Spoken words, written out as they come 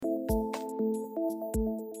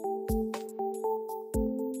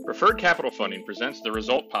Preferred Capital Funding presents the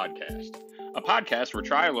Result Podcast, a podcast where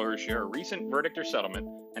trial lawyers share a recent verdict or settlement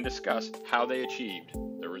and discuss how they achieved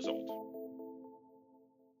the result.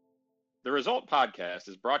 The Result Podcast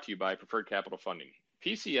is brought to you by Preferred Capital Funding.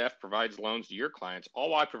 PCF provides loans to your clients,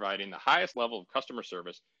 all while providing the highest level of customer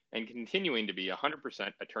service and continuing to be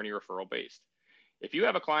 100% attorney referral based. If you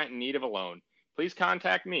have a client in need of a loan, please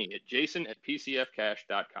contact me at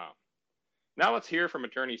jason@pcfcash.com. Now let's hear from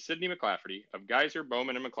attorney Sydney McClafferty of Geiser,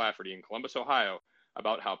 Bowman & McClafferty in Columbus, Ohio,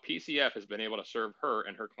 about how PCF has been able to serve her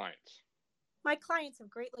and her clients. My clients have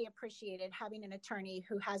greatly appreciated having an attorney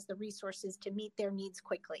who has the resources to meet their needs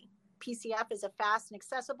quickly. PCF is a fast and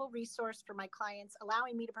accessible resource for my clients,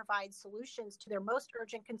 allowing me to provide solutions to their most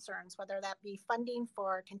urgent concerns, whether that be funding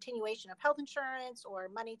for continuation of health insurance or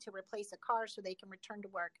money to replace a car so they can return to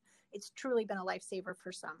work. It's truly been a lifesaver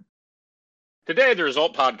for some. Today, the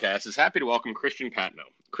Result Podcast is happy to welcome Christian Patno,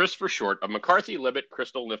 Chris for short, of McCarthy, Lebit,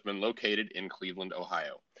 Crystal, Liffman, located in Cleveland,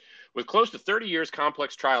 Ohio. With close to 30 years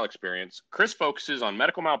complex trial experience, Chris focuses on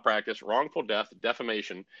medical malpractice, wrongful death,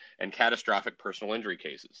 defamation, and catastrophic personal injury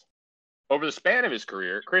cases. Over the span of his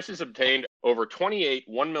career, Chris has obtained over 28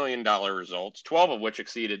 $1 million results, 12 of which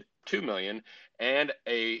exceeded $2 million, and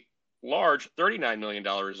a large $39 million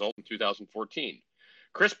result in 2014.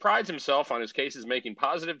 Chris prides himself on his cases making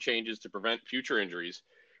positive changes to prevent future injuries.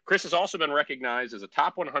 Chris has also been recognized as a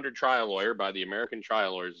top 100 trial lawyer by the American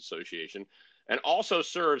Trial Lawyers Association and also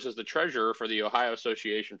serves as the treasurer for the Ohio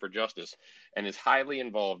Association for Justice and is highly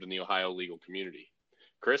involved in the Ohio legal community.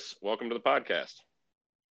 Chris, welcome to the podcast.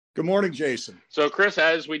 Good morning, Jason. So, Chris,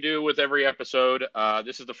 as we do with every episode,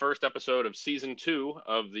 this is the first episode of season 2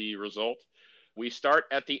 of The Result. We start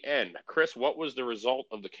at the end. Chris, what was the result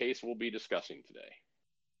of the case we'll be discussing today?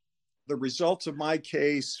 The results of my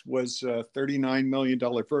case was a $39 million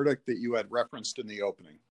verdict that you had referenced in the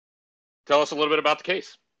opening. Tell us a little bit about the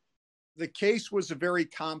case. The case was a very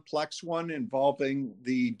complex one involving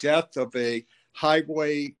the death of a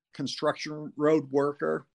highway construction road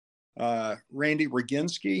worker, Randy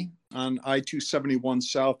Roginski, on I-271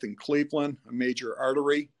 South in Cleveland, a major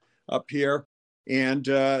artery up here. And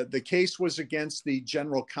the case was against the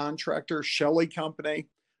general contractor, Shelley Company,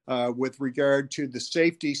 with regard to the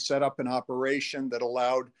safety setup and operation that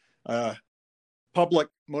allowed public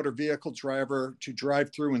motor vehicle driver to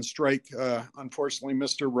drive through and strike, unfortunately,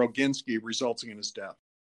 Mr. Roginski, resulting in his death.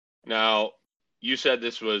 Now, you said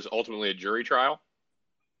this was ultimately a jury trial?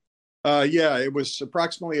 Yeah, it was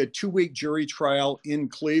approximately a 2-week jury trial in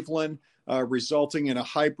Cleveland, resulting in a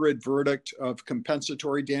hybrid verdict of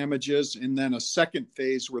compensatory damages, and then a second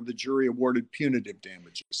phase where the jury awarded punitive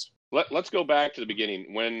damages. Let's go back to the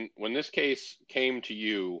beginning. When this case came to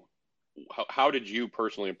you, how did you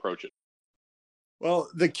personally approach it? Well,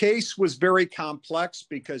 the case was very complex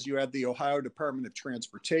because you had the Ohio Department of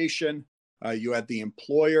Transportation, you had the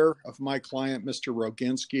employer of my client, Mr.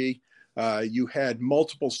 Roginski, you had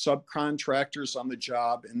multiple subcontractors on the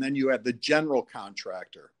job, and then you had the general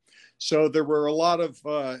contractor. So there were a lot of,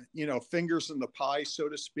 fingers in the pie, so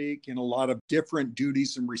to speak, and a lot of different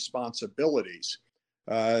duties and responsibilities.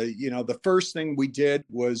 The first thing we did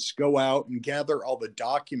was go out and gather all the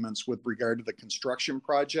documents with regard to the construction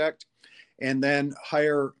project, and then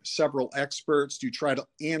hire several experts to try to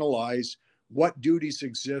analyze what duties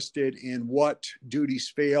existed and what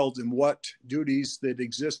duties failed, and what duties that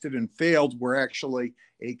existed and failed were actually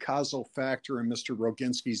a causal factor in Mr.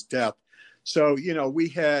 Roginski's death. So, we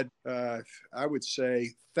had, I would say,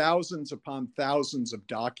 thousands upon thousands of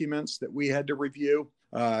documents that we had to review.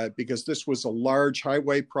 Because this was a large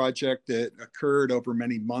highway project that occurred over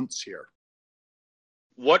many months here.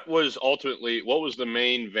 What was the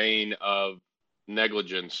main vein of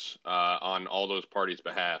negligence on all those parties'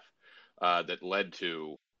 behalf that led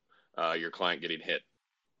to your client getting hit?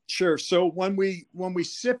 Sure. So when we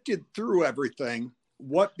sifted through everything,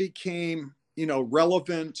 what became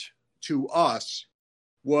relevant to us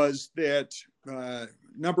was that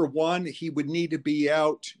number one, he would need to be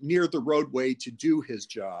out near the roadway to do his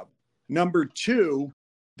job. Number two,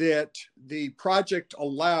 that the project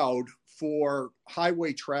allowed for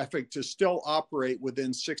highway traffic to still operate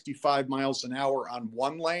within 65 miles an hour on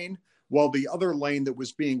one lane, while the other lane that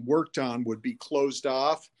was being worked on would be closed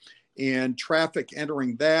off, and traffic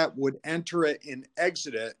entering that would enter it and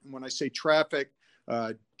exit it. And when I say traffic,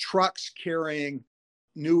 trucks carrying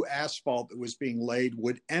new asphalt that was being laid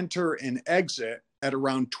would enter and exit at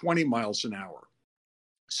around 20 miles an hour.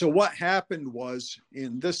 So what happened was,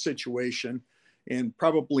 in this situation, and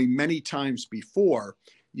probably many times before,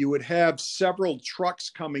 you would have several trucks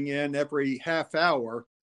coming in every half hour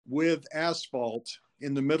with asphalt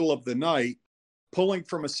in the middle of the night, pulling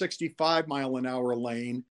from a 65 mile an hour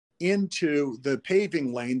lane into the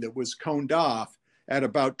paving lane that was coned off at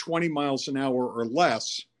about 20 miles an hour or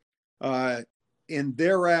less. And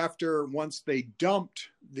thereafter, once they dumped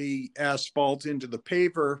the asphalt into the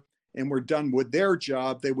paver and were done with their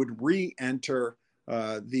job, they would re-enter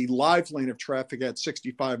the live lane of traffic at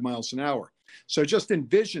 65 miles an hour. So just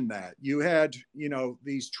envision that. You had,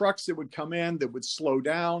 these trucks that would come in that would slow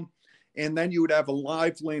down, and then you would have a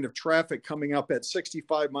live lane of traffic coming up at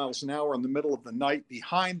 65 miles an hour in the middle of the night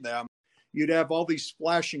behind them. You'd have all these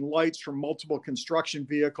flashing lights from multiple construction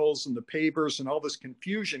vehicles and the pavers and all this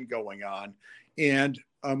confusion going on. And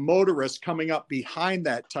a motorist coming up behind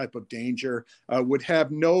that type of danger would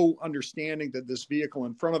have no understanding that this vehicle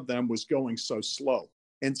in front of them was going so slow.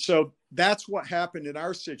 And so that's what happened in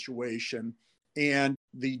our situation. And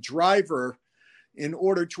the driver, in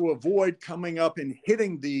order to avoid coming up and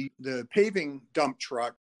hitting the paving dump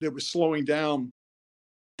truck that was slowing down,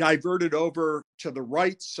 diverted over to the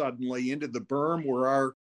right suddenly into the berm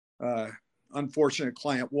where our unfortunate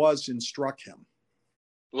client was and struck him.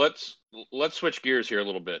 Let's switch gears here a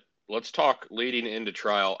little bit. Let's talk leading into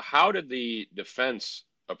trial. How did the defense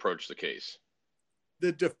approach the case?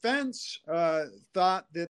 The defense thought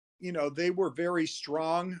that, they were very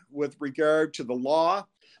strong with regard to the law.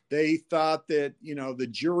 They thought that, the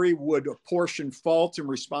jury would apportion fault and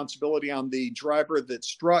responsibility on the driver that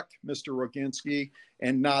struck Mr. Roginski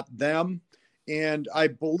and not them. And I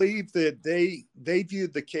believe that they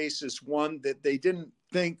viewed the case as one that they didn't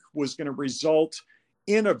think was going to result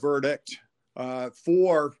in a verdict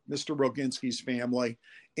for Mr. Roginski's family.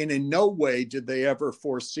 And in no way did they ever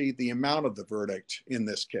foresee the amount of the verdict in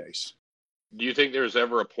this case. Do you think there was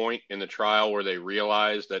ever a point in the trial where they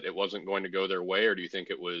realized that it wasn't going to go their way, or do you think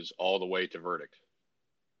it was all the way to verdict?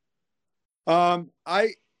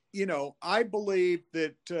 I believe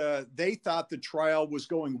that they thought the trial was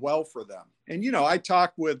going well for them. And, I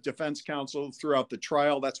talked with defense counsel throughout the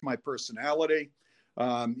trial. That's my personality.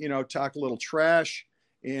 Talk a little trash.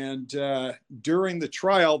 And during the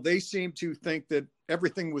trial, they seemed to think that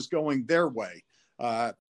everything was going their way.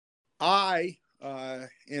 I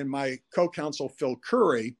and my co-counsel, Phil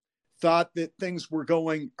Curry, thought that things were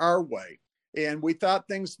going our way. And we thought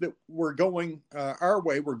things that were going our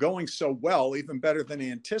way were going so well, even better than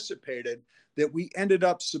anticipated, that we ended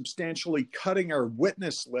up substantially cutting our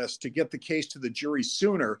witness list to get the case to the jury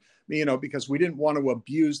sooner, because we didn't want to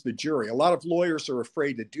abuse the jury. A lot of lawyers are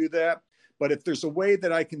afraid to do that. But if there's a way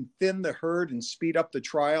that I can thin the herd and speed up the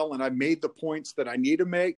trial, and I made the points that I need to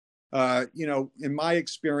make, in my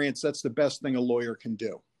experience, that's the best thing a lawyer can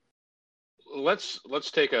do. Let's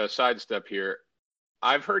take a sidestep here.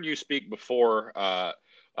 I've heard you speak before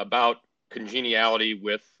about congeniality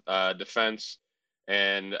with defense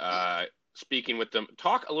and speaking with them.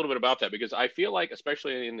 Talk a little bit about that, because I feel like,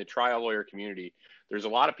 especially in the trial lawyer community, there's a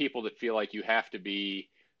lot of people that feel like you have to be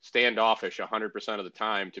standoffish 100% of the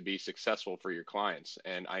time to be successful for your clients.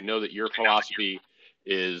 And I know that your philosophy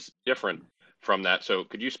is different from that. So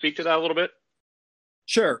could you speak to that a little bit?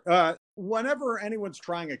 Sure. Whenever anyone's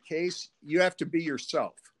trying a case, you have to be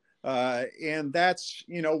yourself. And that's,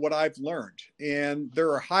 what I've learned. And there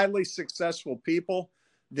are highly successful people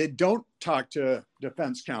that don't talk to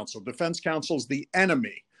defense counsel. Defense counsel's the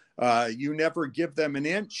enemy. You never give them an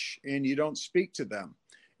inch and you don't speak to them.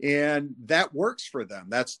 And that works for them.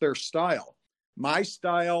 That's their style. My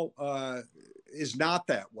style is not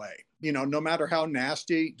that way. No matter how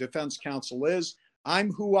nasty defense counsel is,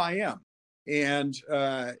 I'm who I am. And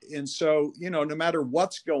so, no matter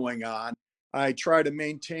what's going on, I try to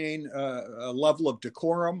maintain a level of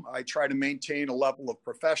decorum. I try to maintain a level of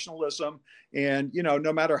professionalism. And,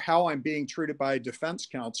 no matter how I'm being treated by defense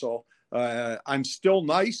counsel, I'm still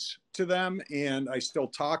nice to them and I still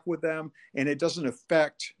talk with them, and it doesn't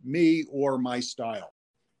affect me or my style.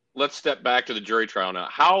 Let's step back to the jury trial now.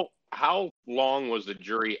 How long was the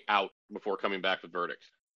jury out before coming back with verdicts?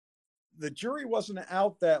 The jury wasn't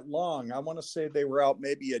out that long. I want to say they were out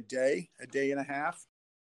maybe a day and a half.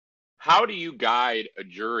 How do you guide a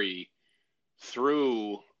jury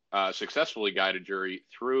through, successfully guide a jury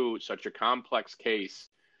through such a complex case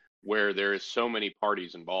where there is so many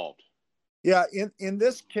parties involved? Yeah, in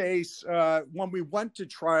this case, when we went to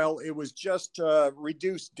trial, it was just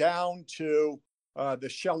reduced down to the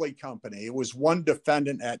Shelley Company. It was one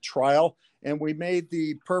defendant at trial, and we made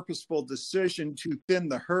the purposeful decision to thin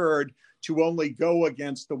the herd to only go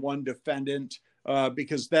against the one defendant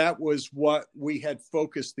because that was what we had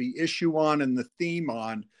focused the issue on and the theme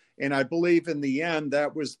on. And I believe in the end,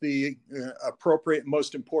 that was the appropriate,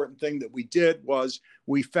 most important thing that we did was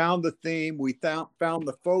we found the theme, we found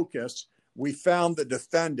the focus, we found the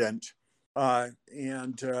defendant,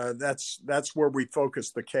 That's where we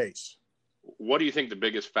focused the case. What do you think the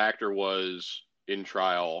biggest factor was in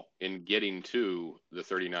trial in getting to the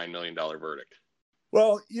 $39 million verdict?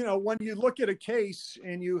 Well, when you look at a case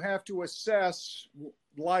and you have to assess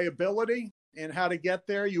liability and how to get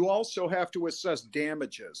there, you also have to assess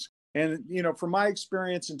damages. And, from my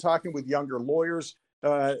experience in talking with younger lawyers,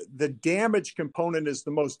 the damage component is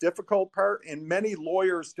the most difficult part. And many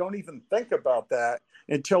lawyers don't even think about that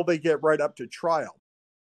until they get right up to trial.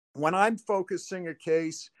 When I'm focusing a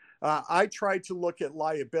case, I try to look at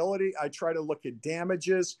liability. I try to look at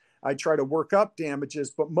damages. I try to work up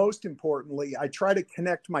damages. But most importantly, I try to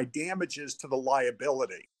connect my damages to the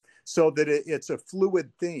liability so that it's a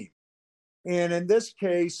fluid theme. And in this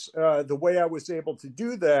case, the way I was able to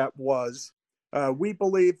do that was we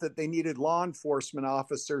believe that they needed law enforcement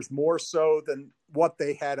officers more so than what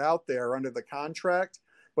they had out there under the contract.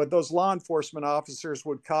 But those law enforcement officers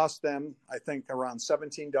would cost them, I think, around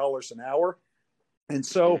 $17 an hour. And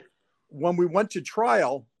so when we went to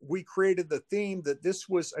trial, we created the theme that this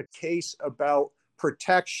was a case about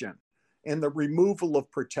protection and the removal of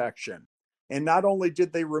protection. And not only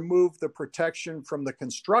did they remove the protection from the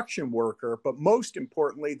construction worker, but most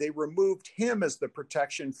importantly, they removed him as the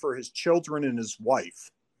protection for his children and his wife.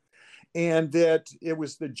 And that it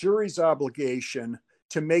was the jury's obligation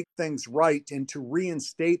to make things right and to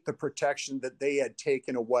reinstate the protection that they had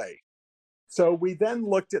taken away. So we then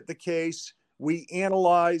looked at the case. We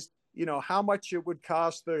analyzed, how much it would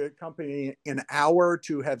cost the company an hour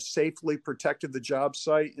to have safely protected the job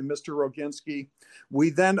site in Mr. Roginski. We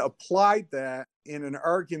then applied that in an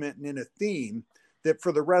argument and in a theme that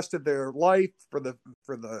for the rest of their life, for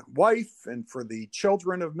the wife and for the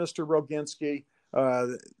children of Mr. Roginski,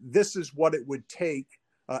 this is what it would take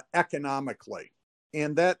economically.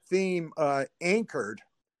 And that theme anchored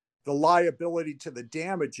the liability to the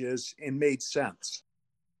damages and made sense.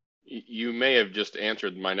 You may have just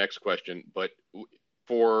answered my next question, but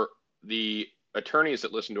for the attorneys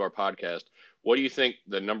that listen to our podcast, what do you think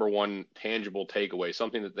the number one tangible takeaway,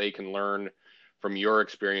 something that they can learn from your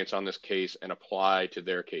experience on this case and apply to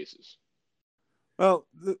their cases? Well,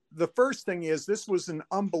 the first thing is this was an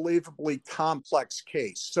unbelievably complex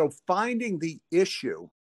case. So finding the issue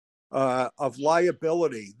of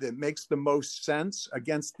liability that makes the most sense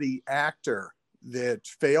against the actor that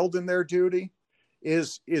failed in their duty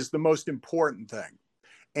is the most important thing.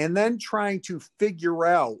 And then trying to figure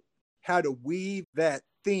out how to weave that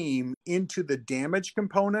theme into the damage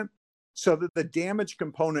component so that the damage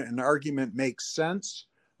component and argument makes sense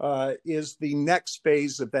is the next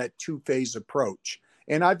phase of that two-phase approach.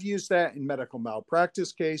 And I've used that in medical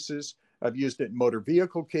malpractice cases. I've used it in motor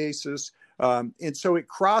vehicle cases. And so it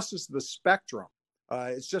crosses the spectrum.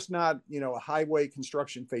 It's just not, a highway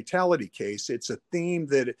construction fatality case. It's a theme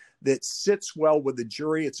that sits well with the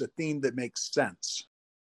jury. It's a theme that makes sense.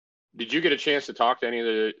 Did you get a chance to talk to any of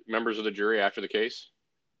the members of the jury after the case?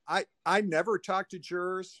 I never talk to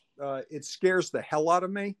jurors. It scares the hell out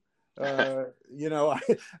of me.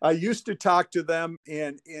 I used to talk to them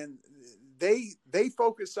and they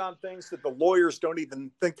focus on things that the lawyers don't even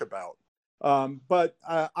think about. But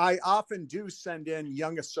I often do send in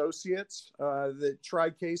young associates that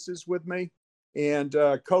tried cases with me and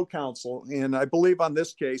co-counsel. And I believe on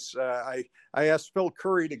this case, I asked Phil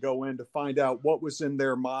Curry to go in to find out what was in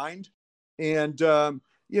their mind. And,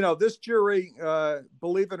 this jury,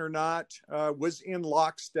 believe it or not, was in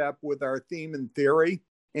lockstep with our theme and theory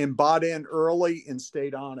and bought in early and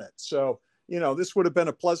stayed on it. So, this would have been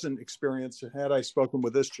a pleasant experience had I spoken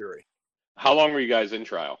with this jury. How long were you guys in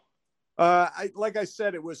trial? Like I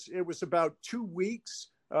said, it was about 2 weeks,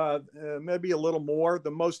 maybe a little more.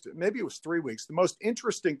 Maybe it was 3 weeks. The most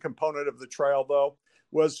interesting component of the trial, though,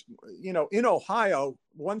 was, in Ohio,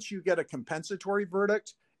 once you get a compensatory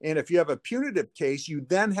verdict, and if you have a punitive case, you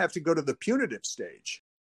then have to go to the punitive stage.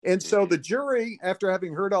 And so the jury, after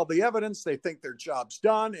having heard all the evidence, they think their job's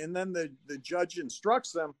done. And then the judge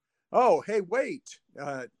instructs them, oh, hey, wait,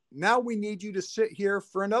 now we need you to sit here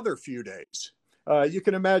for another few days. You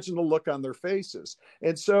can imagine the look on their faces.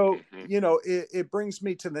 And so, it brings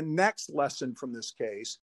me to the next lesson from this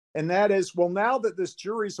case. And that is, well, now that this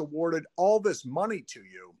jury's awarded all this money to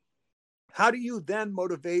you, how do you then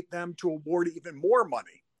motivate them to award even more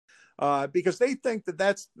money? Because they think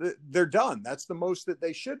that they're done. That's the most that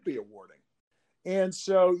they should be awarding. And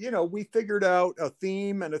so, we figured out a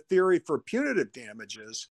theme and a theory for punitive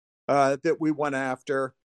damages that we went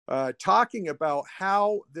after, talking about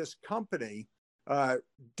how this company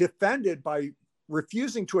defended by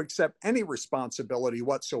refusing to accept any responsibility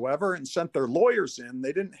whatsoever and sent their lawyers in.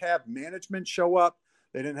 They didn't have management show up.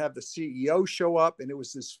 They didn't have the CEO show up, and it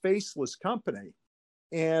was this faceless company.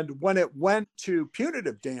 And when it went to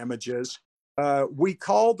punitive damages, we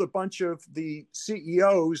called a bunch of the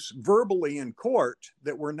CEOs verbally in court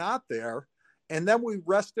that were not there, and then we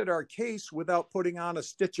rested our case without putting on a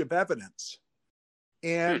stitch of evidence.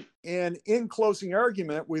 And in closing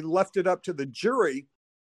argument, we left it up to the jury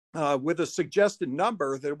with a suggested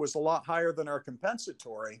number that was a lot higher than our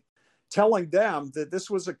compensatory, telling them that this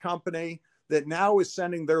was a company that now is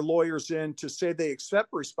sending their lawyers in to say they accept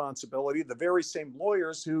responsibility, the very same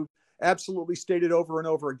lawyers who absolutely stated over and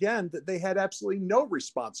over again that they had absolutely no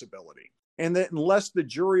responsibility, and that unless the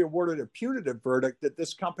jury awarded a punitive verdict, that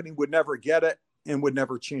this company would never get it and would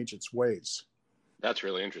never change its ways. That's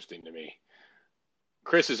really interesting to me.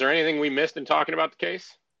 Chris, is there anything we missed in talking about the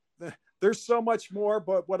case? There's so much more,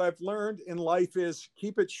 but what I've learned in life is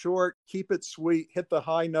keep it short, keep it sweet, hit the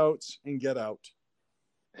high notes, and get out.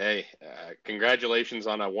 Hey, congratulations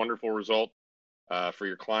on a wonderful result for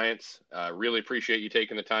your clients. Really appreciate you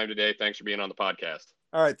taking the time today. Thanks for being on the podcast.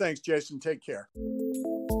 All right. Thanks, Jason. Take care.